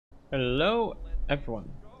Hello everyone,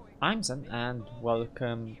 I'm Zen and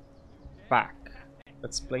welcome back.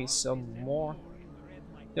 Let's play some more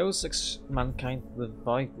Deus Ex Mankind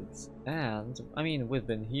Divided. And, we've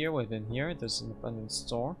been here, there's an abandoned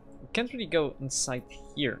store. We can't really go inside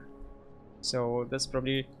here. So that's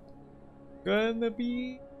probably gonna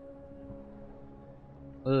be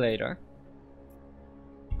later.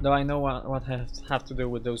 Though I know what I have to do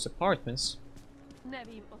with those apartments.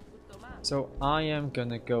 So I am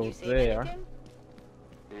gonna go there.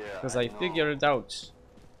 Because I figured it out.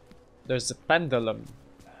 There's a pendulum.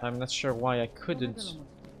 I'm not sure why I couldn't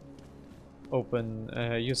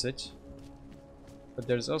use it. But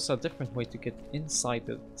there's also a different way to get inside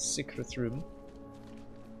the secret room.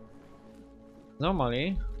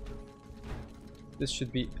 Normally, this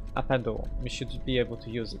should be a pendulum. We should be able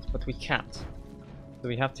to use it, but we can't. So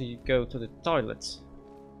we have to go to the toilet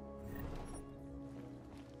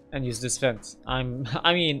and use this vent.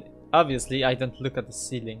 Obviously I don't look at the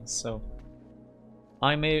ceiling, so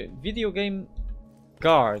I'm a video game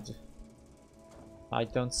guard. I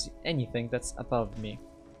don't see anything that's above me.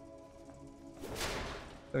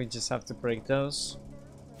 So we just have to break those.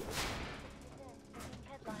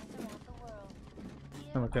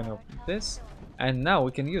 And we can open this. And now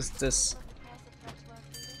we can use this.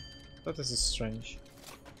 But this is strange.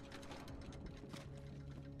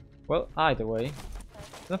 Well, either way,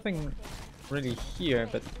 nothing really here,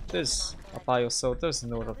 but there's a Bioso, there's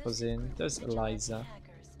Norofazin, there's Eliza.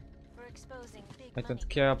 I don't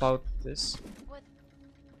care about this.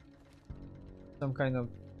 Some kind of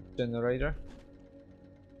generator.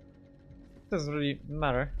 Doesn't really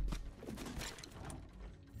matter.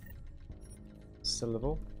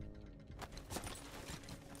 Syllable.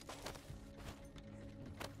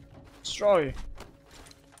 Destroy!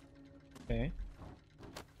 Okay.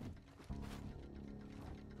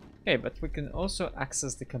 Okay, but we can also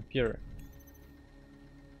access the computer.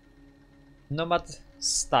 Nomad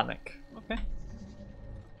Stanek. Okay.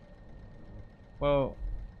 Well,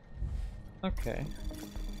 okay.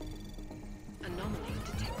 Anomaly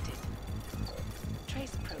detected.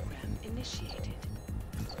 Trace program initiated.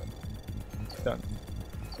 Done.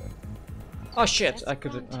 Oh shit! I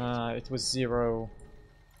could. It was 0.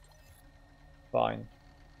 Fine.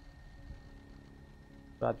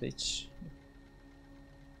 Bad bitch.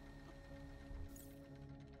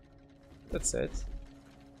 That's it.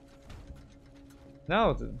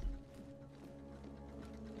 Now then.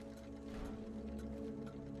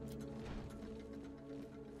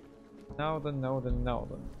 Now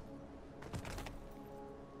then.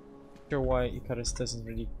 Sure why Icarus doesn't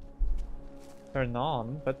really turn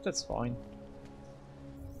on, but that's fine.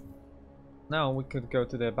 Now we could go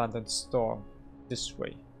to the abandoned store this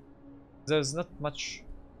way. There's not much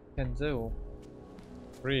you can do,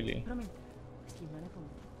 really.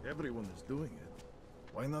 Everyone is doing it.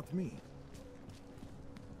 Why not me?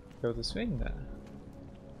 Go this way now.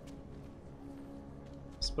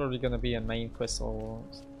 It's probably gonna be a main quest or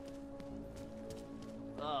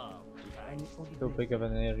too big of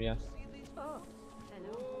an area.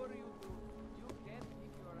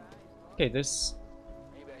 Okay, this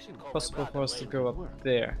possible for us to go up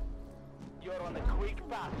there. You're on the quick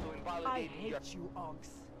path to I invalidating your... hate you, Ogs.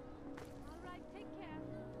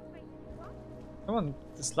 Come on,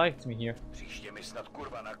 dislike me here. Příště mi snad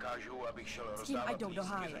kurva nakážu, abych šel S tím ať rozdávat jdou do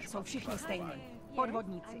lístky háje, ze jsou všichni špatných stejní. špatných.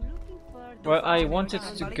 Podvodníci. Well, I wanted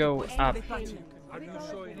to go up. Vyplatí.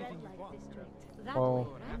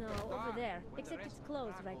 Oh, No, over there. Except it's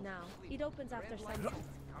closed right now. It opens after sunset.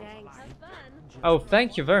 Thanks. Have fun. oh,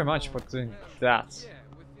 thank you very much for doing that.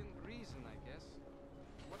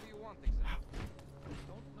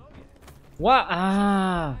 What?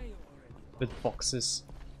 Ah, with boxes.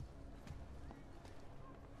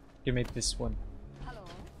 Give me this one.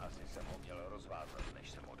 Asi jsem ho měl rozvázat,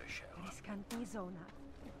 než jsem odešel. Riskantní zóna.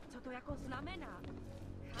 Co to jako znamená?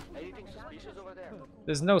 Anything suspicious over there?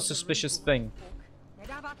 There's no suspicious thing.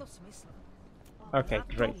 Nedává to smysl. Okay,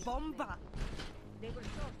 To great. bomba.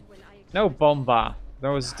 No bomba.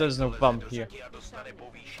 There's no bomb here. A dostane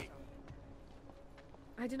povýšení.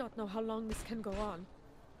 I do not know how long this can go on.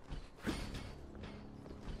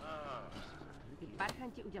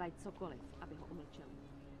 Parchanti udělají cokoliv, aby ho umlčeli.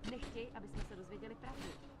 Nechtějí, aby jsme se dozvěděli pravdu.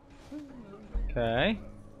 Okay.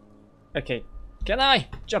 Okay. Can I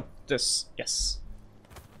jump this? Yes.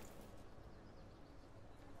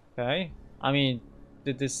 Okay.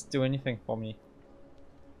 Did this do anything for me?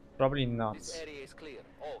 Probably not. This area is clear.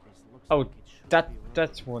 Over. Oh,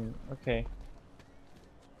 that one. Okay.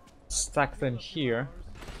 Stack them here.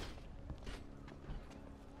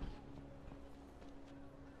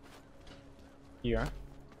 here.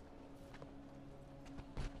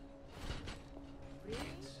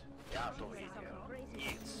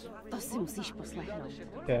 musíš poslechnout.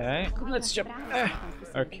 Okay, let's jump. Právě jsem tam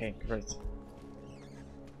zkusil Okay, great.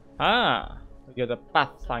 Ah, we got a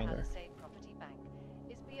pathfinder. Palisade Property Bank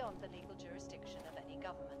is beyond the legal jurisdiction of any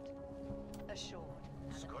government. Assured.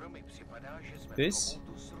 Skoro mi připadá, že jsme This? v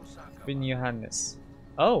komutu s Rusákama. Bin Johannes.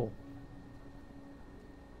 Oh,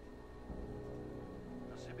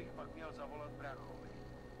 Asi bych pak měl zavolat bráchovi.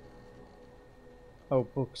 oh,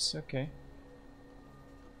 books. Okay.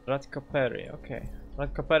 Radko Perry. Okay.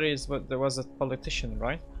 Radko Perry is what there was a politician,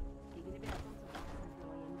 right?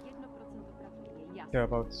 Care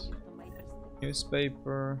about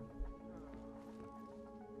newspaper.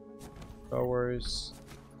 Powers.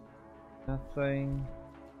 Nothing.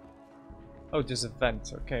 Oh, there's a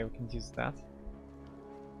vent. Okay, we can use that.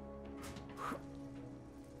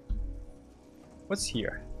 What's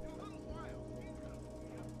here?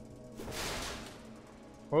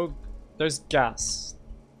 Oh, there's gas.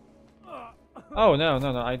 Oh, no,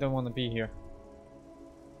 no, no, I don't want to be here.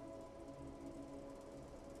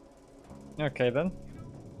 Okay, then.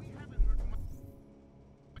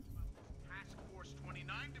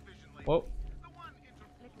 Whoa.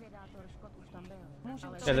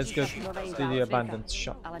 Yeah, let's go to the abandoned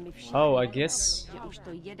shop. Oh, I guess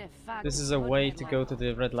this is a way to go to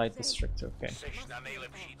the red light district. Okay. Seš na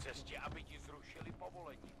nejlepší cestě, aby ti zrušili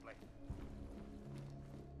povolení.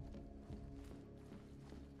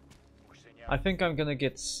 I think I'm gonna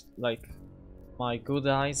get like my good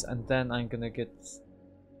eyes, and then I'm gonna get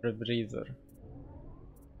rebreather.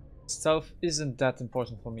 Stealth isn't that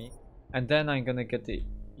important for me, and then I'm gonna get the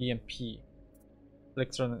EMP,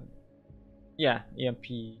 electron. Yeah,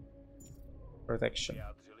 EMP protection.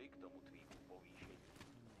 Vyjádřili k tomu tvýmu povýšení.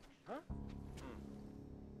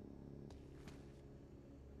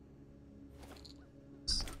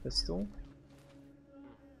 Pistol.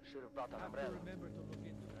 Should have brought an umbrella.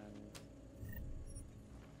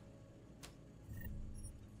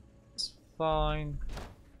 It's fine.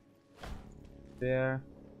 There.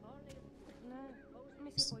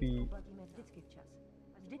 Used to be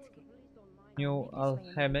new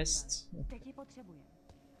alchemist.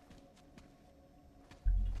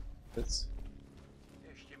 That's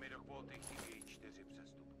Ještě mi do kvóty chybějí 4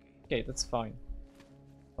 přestupky. okay. That's fine.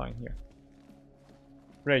 Fine here.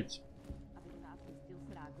 Great.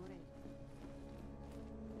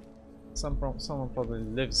 Someone probably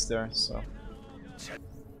lives there, so.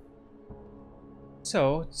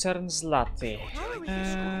 So, Cernzlaty. Next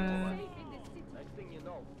thing you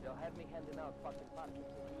know, they'll have me handing out fucking parking.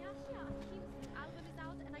 album is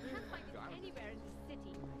out and I can't find it anywhere in the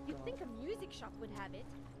city. You'd think a music shop would have it.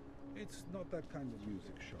 It's not that kind of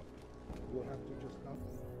music shop. You'll have to just not.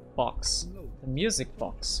 Box. No, The music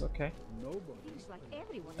box, okay. nobody. Seems like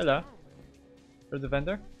everyone Hello. has. You're the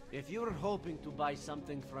vendor? If you're hoping to buy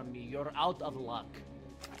something from me, you're out of luck.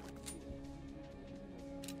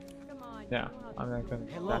 Come on, Yeah, you know how I'm to not do gonna it.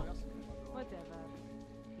 do Hello. that. Whatever.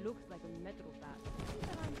 Looks like a metro bat.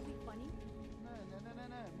 Trying to be funny.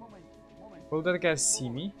 Will that guy see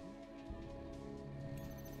me?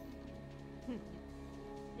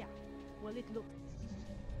 Yeah. Well, it looks.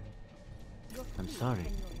 I'm sorry.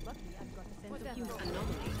 You're lucky I've got a sense of humor.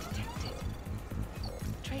 Anomaly detected.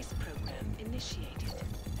 Trace program initiated.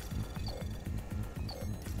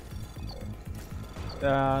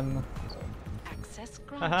 Done. Access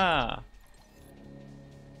granted. Haha.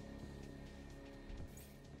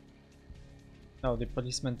 No, the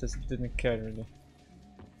policeman didn't care really.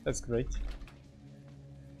 That's great.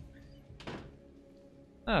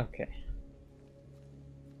 Okay.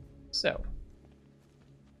 So.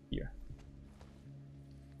 Here.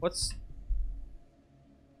 What's...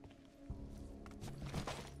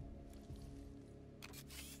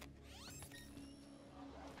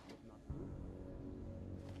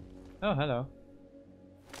 Oh, hello.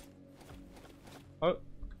 Oh,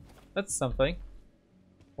 that's something.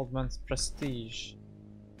 Old man's prestige.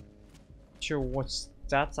 Sure, what's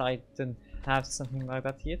that? I didn't have something like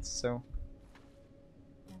that yet, so.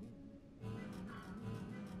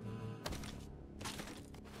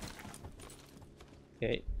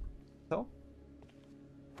 Okay, so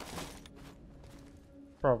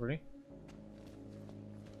probably.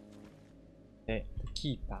 Okay, the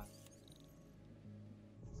keypad.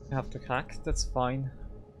 You have to hack, that's fine.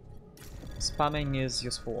 Spamming is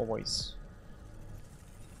useful always.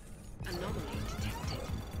 Anomaly detected.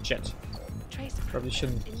 Shit, Trace probably program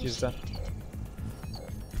shouldn't use that. initiated.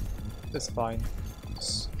 That's fine.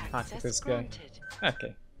 Just hack Access this guy. granted.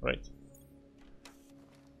 Okay, right.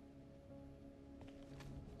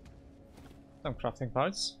 Some crafting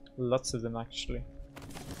parts. Lots of them actually.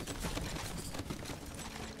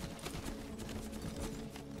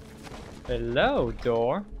 Hello,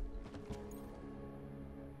 door.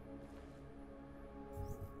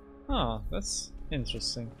 Ah, that's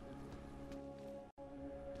interesting.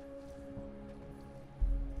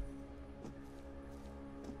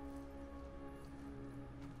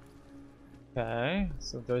 Okay,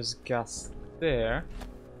 so there's gas there.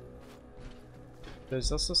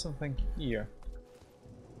 There's also something here.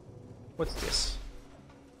 What's this?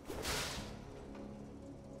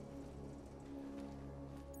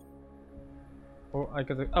 Oh, I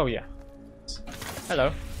got. Oh yeah.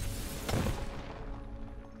 Hello.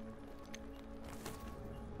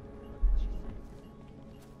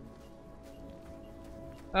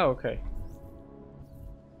 Oh, okay.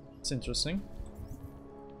 It's interesting.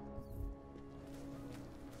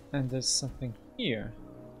 And there's something here.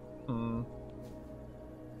 Hmm.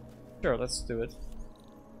 Sure, let's do it.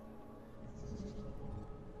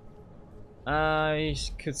 I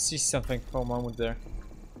could see something for a moment there.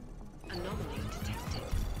 Anomaly detected.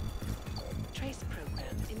 Trace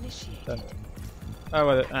program initiated. Done. Oh,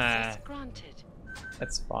 well, Access granted.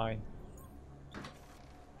 that's fine.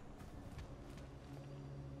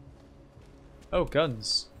 Oh,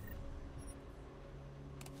 guns.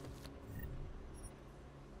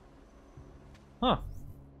 Huh.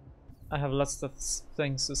 I have lots of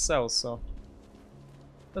things to sell, so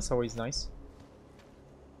that's always nice.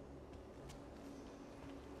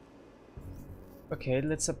 Okay,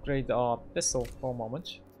 let's upgrade our pistol for a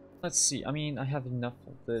moment. Let's see, I mean, I have enough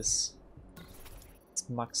of this. It's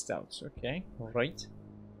maxed out, okay, right.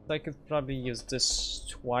 I could probably use this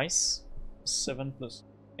twice. 7 plus,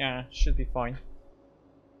 yeah, should be fine.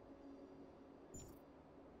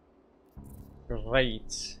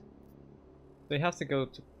 Great. They have to go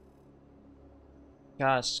to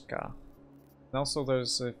Kashka. And also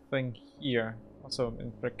there's a thing here, also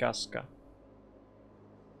in Prakashka.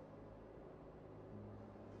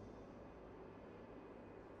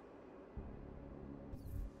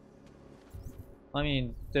 I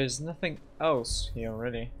mean, there's nothing else here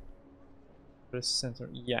really. This center,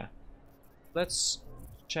 yeah. Let's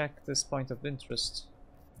check this point of interest.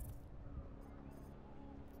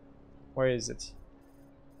 Where is it?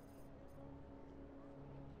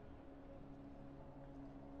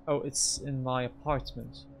 Oh, it's in my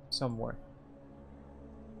apartment somewhere.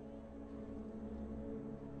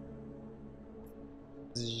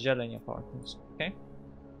 Zieleń apartments, okay.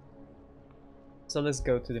 So let's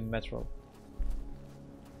go to the metro.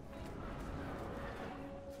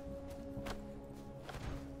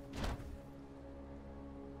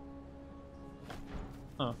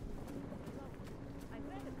 Huh.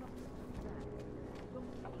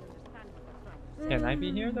 Can I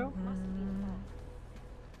be here though?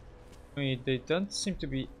 I mean, they don't seem to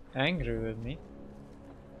be angry with me.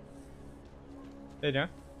 They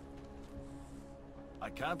don't. I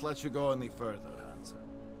can't let you go any further, Hansen.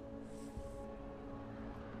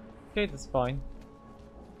 Okay, that's fine.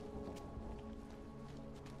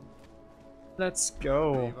 Let's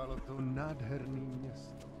go.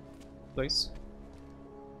 Please.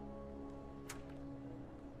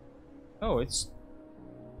 Oh, it's...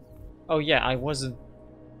 Oh yeah, I was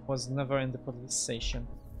never in the police station.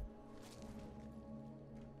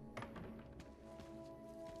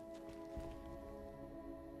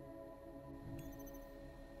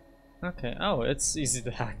 Okay, oh, it's easy to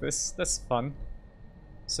hack this. That's fun.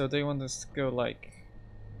 So they want us to go like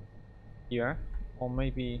here, or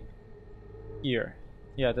maybe here.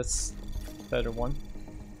 Yeah, that's the better one.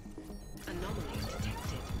 Anomaly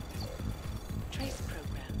detected. Trace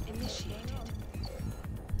program initiated.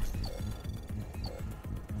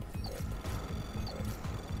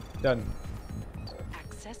 Done.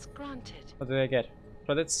 Access granted. What did I get?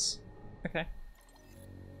 Credits? Okay.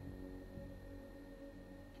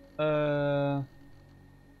 Enough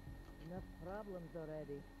problems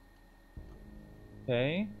already.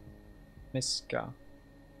 Okay. Miska.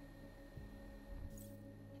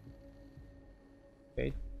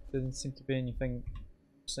 Okay, didn't seem to be anything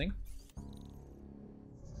interesting.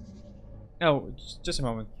 Oh, just a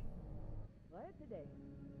moment. What today?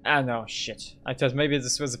 Ah no, shit. I thought maybe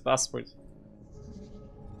this was a password.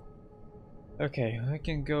 Okay, I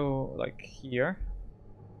can go like here.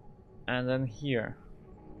 And then here.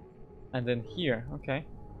 And then here, okay.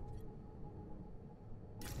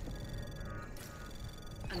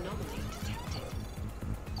 Anomaly detected.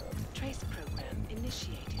 Trace program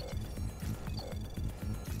initiated.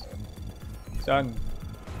 Done.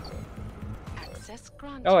 Access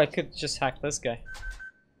granted. Oh, I could just hack this guy.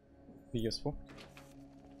 Be useful.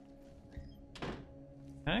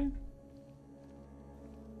 Okay.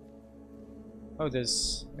 Oh,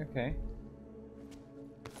 there's... okay.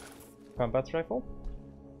 Combat rifle?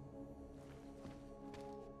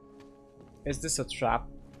 Is this a trap?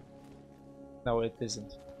 No, it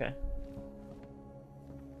isn't. Okay.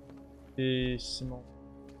 Small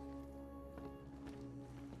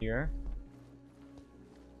here.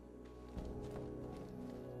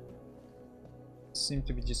 Seem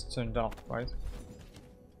to be just turned off, right?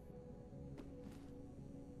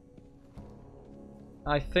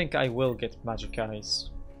 I think I will get magic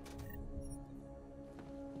eyes.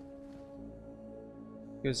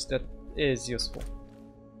 Because that is useful.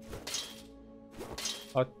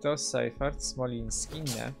 Otto, Seifert, Smoliński,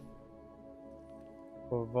 nie.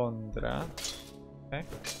 Powądra. Okay.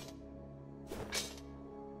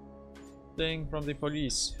 Thing from the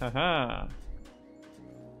police. Haha.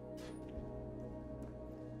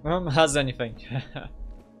 No one has anything.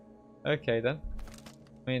 Okay then.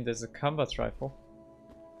 I mean, there's a combat rifle.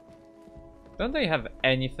 Don't they have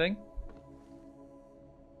anything?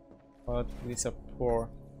 But these are poor.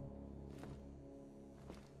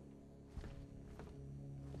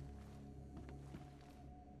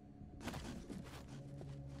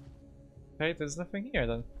 Okay, there's nothing here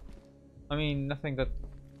then. I mean, nothing that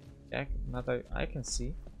I can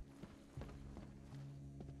see.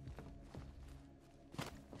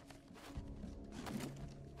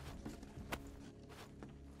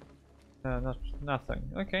 Nothing.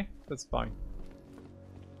 Okay, that's fine.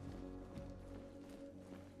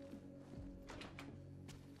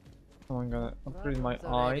 So I'm gonna upgrade my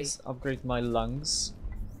eyes, upgrade my lungs,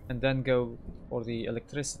 and then go for the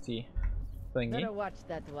electricity thingy. Better watch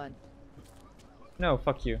that one. No,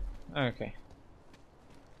 fuck you. Okay.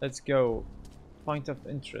 Let's go. Point of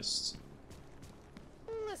interest.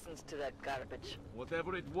 Who listens to that garbage?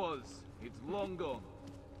 Whatever it was, it's long gone.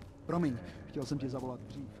 Promiň, chtěl jsem tě zavolat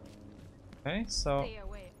dřív. Okay, so Stay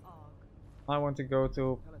away, Og. I want to go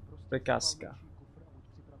to Prekaska.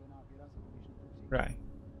 Right.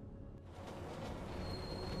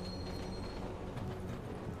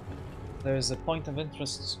 There's a point of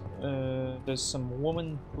interest. There's some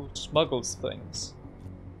woman who smuggles things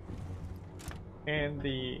in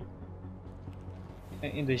the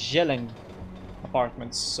Jelling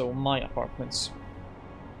apartments, so my apartments.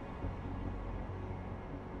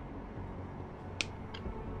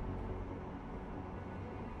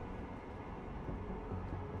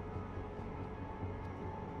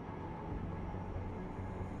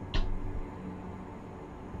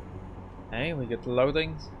 Okay, we get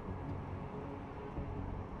loading.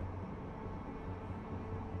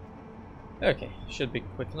 Okay, should be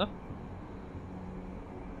quick enough.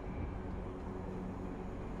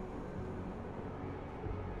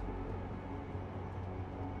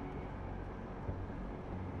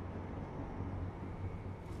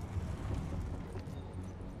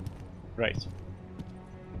 Right.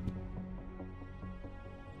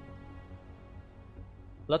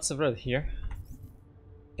 Lots of red here.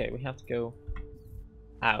 Okay, we have to go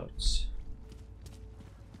out.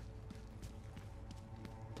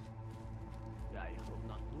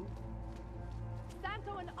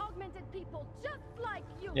 Santo and augmented people just like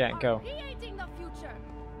you Yeah, are go. creating the future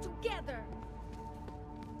together.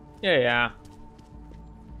 Yeah.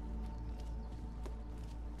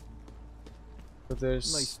 So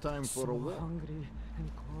there's Nice time for a walk.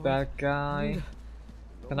 that guy.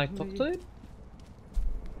 Can I talk to him?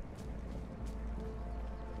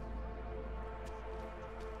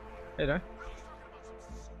 Hey there.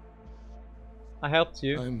 I helped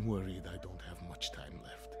you. I'm worried I don't have much time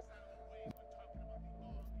left.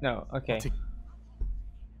 No, okay.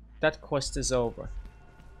 That quest is over.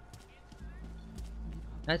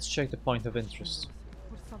 Let's check the point of interest.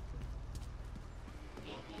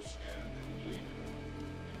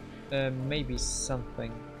 Maybe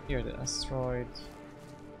something here, the asteroid.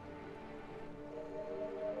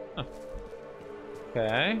 Huh.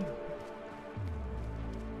 Okay.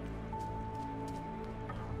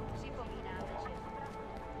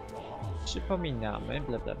 Przypominamy,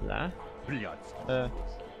 bla bla bla.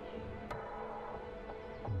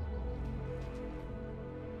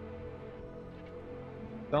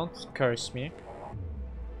 Don't curse me.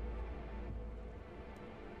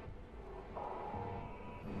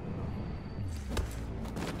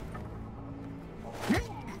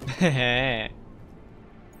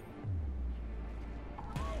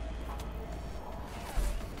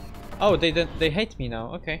 Oh, they hate me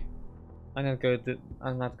now. Okay. I'm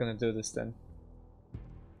not gonna do this then.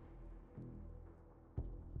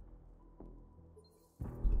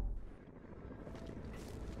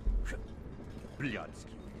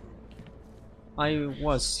 I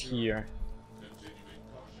was here.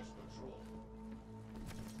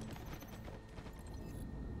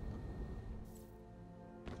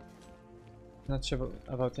 Not sure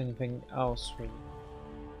about anything else really,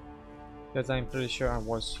 because I'm pretty sure I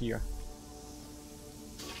was here.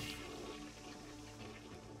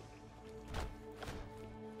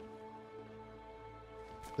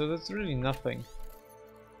 So that's really nothing.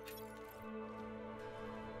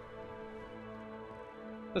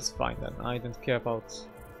 That's fine then. I don't care about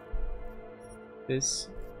this,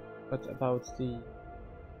 but about the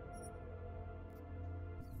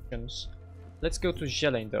options. Let's go to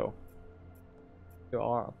Jelene though. To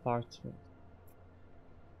our apartment.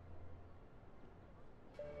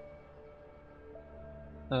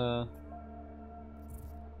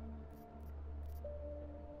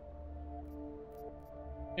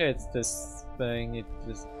 Yeah, it's this thing, it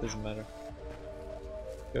just doesn't matter.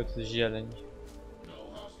 Go to Jelene.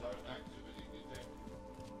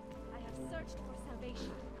 I have searched for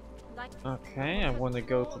salvation. Like Okay, I want to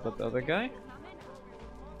go to that other guy.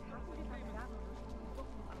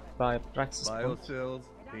 Buy a praxis point. Biocells,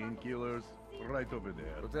 painkillers, right over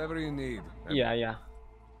there. Whatever you need. Yeah, yeah.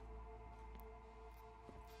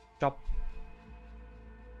 Shop.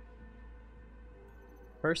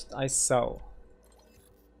 First I sell.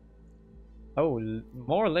 Oh,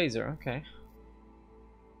 more laser, okay.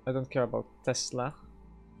 I don't care about Tesla.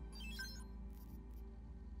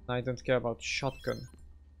 I don't care about shotgun.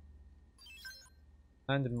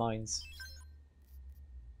 And mines.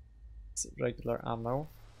 It's regular ammo.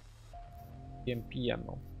 EMP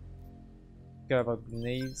ammo. Care about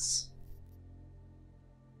grenades.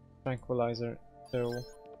 Tranquilizer, so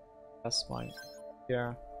that's mine.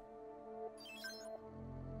 Yeah.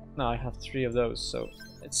 No, I have 3 of those, so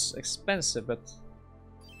it's expensive, but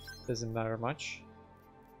doesn't matter much.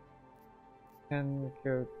 Can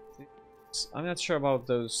go. I'm not sure about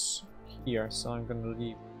those here, so I'm gonna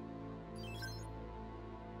leave.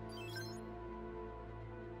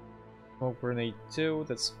 Smoke grenade 2,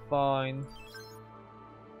 that's fine.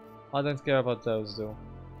 I don't care about those though.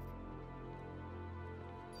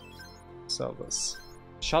 Sell this.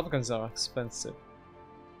 Shotguns are expensive.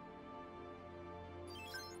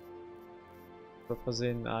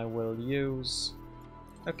 Propazine I will use.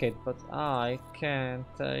 Okay, but I can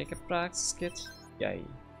take a practice kit. Yay.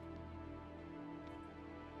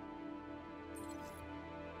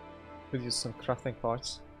 Could use some crafting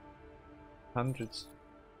parts. Hundreds.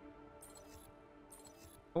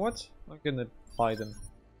 What? I'm gonna buy them.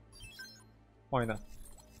 Why not?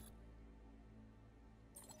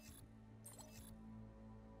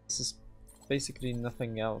 This is basically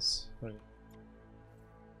nothing else, really.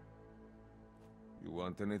 You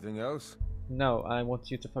want anything else? No, I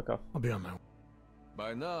want you to fuck off. I'll be on my way.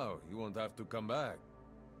 By now, you won't have to come back.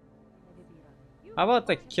 How about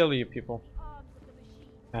I kill you people?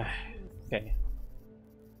 Okay.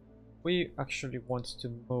 We actually want to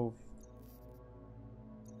move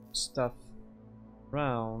stuff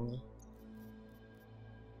around.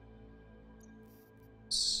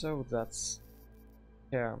 So that's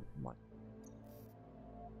care much.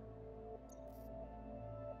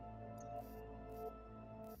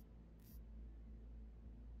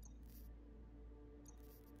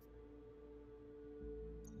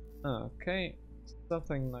 Okay,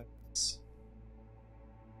 something like this.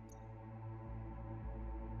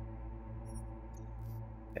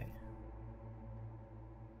 Okay.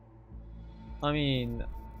 I mean,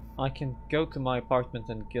 I can go to my apartment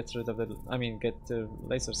and get rid of the. Get the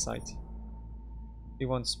laser sight. We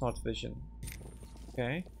want smart vision.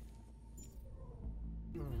 Okay.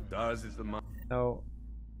 Does is the No.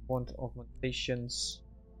 Want augmentations.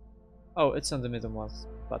 Oh, it's on the middle one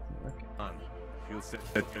button. Okay. He'll set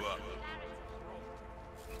you up.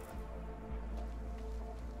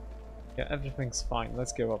 Yeah, everything's fine.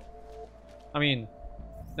 Let's go up.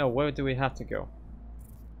 No, where do we have to go?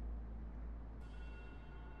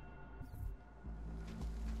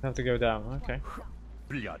 We have to go down, okay.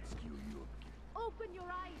 open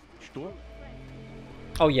your eyes. Что?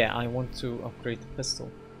 Oh yeah, I want to upgrade the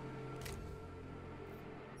pistol.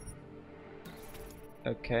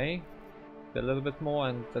 Okay. A little bit more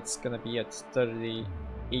and that's gonna be at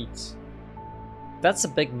 38. That's a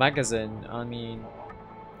big magazine,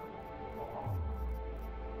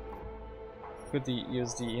 could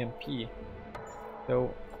use the EMP.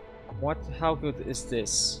 So, how good is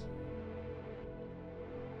this?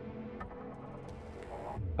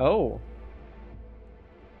 Oh!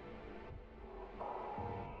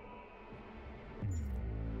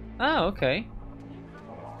 Ah, okay.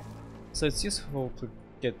 So it's useful to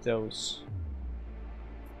get those.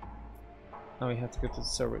 Now we have to go to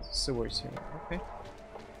the sewers here. Okay.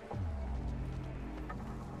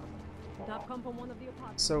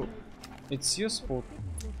 So it's useful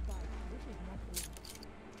to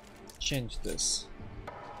change this.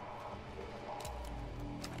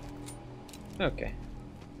 Okay.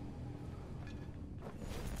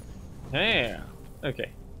 Yeah.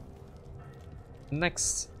 Okay.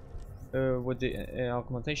 Next with the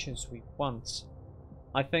augmentations we want,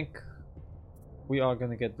 I think we are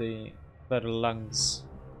gonna get the better lungs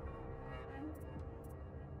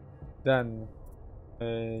than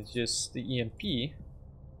just the EMP.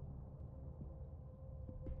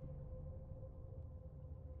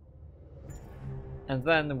 And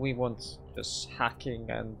then we want just hacking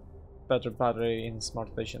and better battery in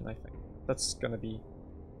smart vision. I think that's gonna be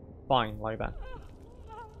fine like that.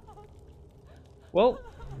 Well,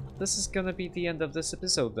 this is gonna be the end of this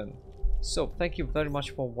episode then. So thank you very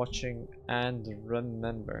much for watching, and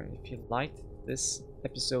remember, if you liked this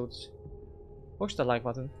episode, push the like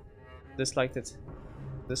button, disliked it,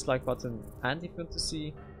 dislike button, and if you want to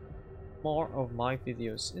see more of my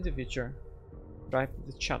videos in the future, subscribe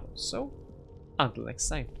to the channel. So until next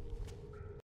time.